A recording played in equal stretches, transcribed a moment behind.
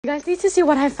guys need to see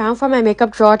what I found for my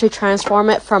makeup drawer to transform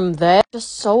it from this,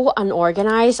 just so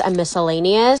unorganized and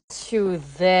miscellaneous, to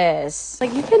this.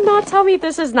 Like, you cannot tell me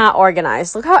this is not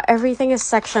organized. Look how everything is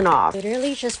sectioned off.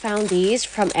 Literally just found these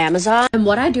from Amazon. And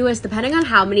what I do is, depending on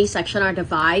how many section or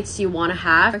divides you want to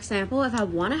have, for example, if I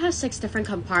want to have 6 different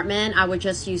compartments, I would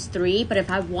just use 3. But if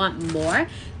I want more,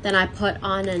 then I put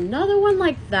on another one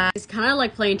like that. It's kind of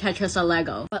like playing Tetris or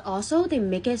Lego. But also, they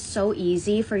make it so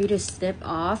easy for you to snip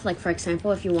off. Like, for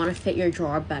example, if you want to fit your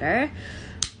drawer better,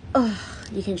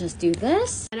 you can just do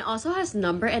this. And it also has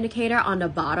number indicator on the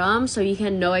bottom, so you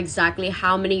can know exactly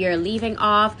how many you're leaving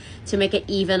off to make it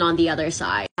even on the other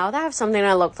side. Now that I have something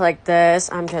that looks like this,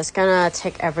 I'm just gonna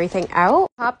take everything out,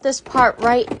 pop this part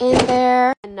right in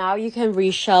there, and now you can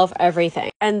reshelve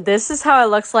everything. And this is how it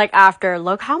looks like after.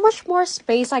 Look how much more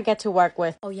space I get to work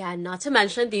with. Oh yeah, and not to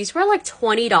mention, these were like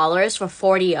 $20 for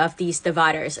 40 of these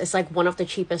dividers. It's like one of the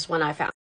cheapest one I found.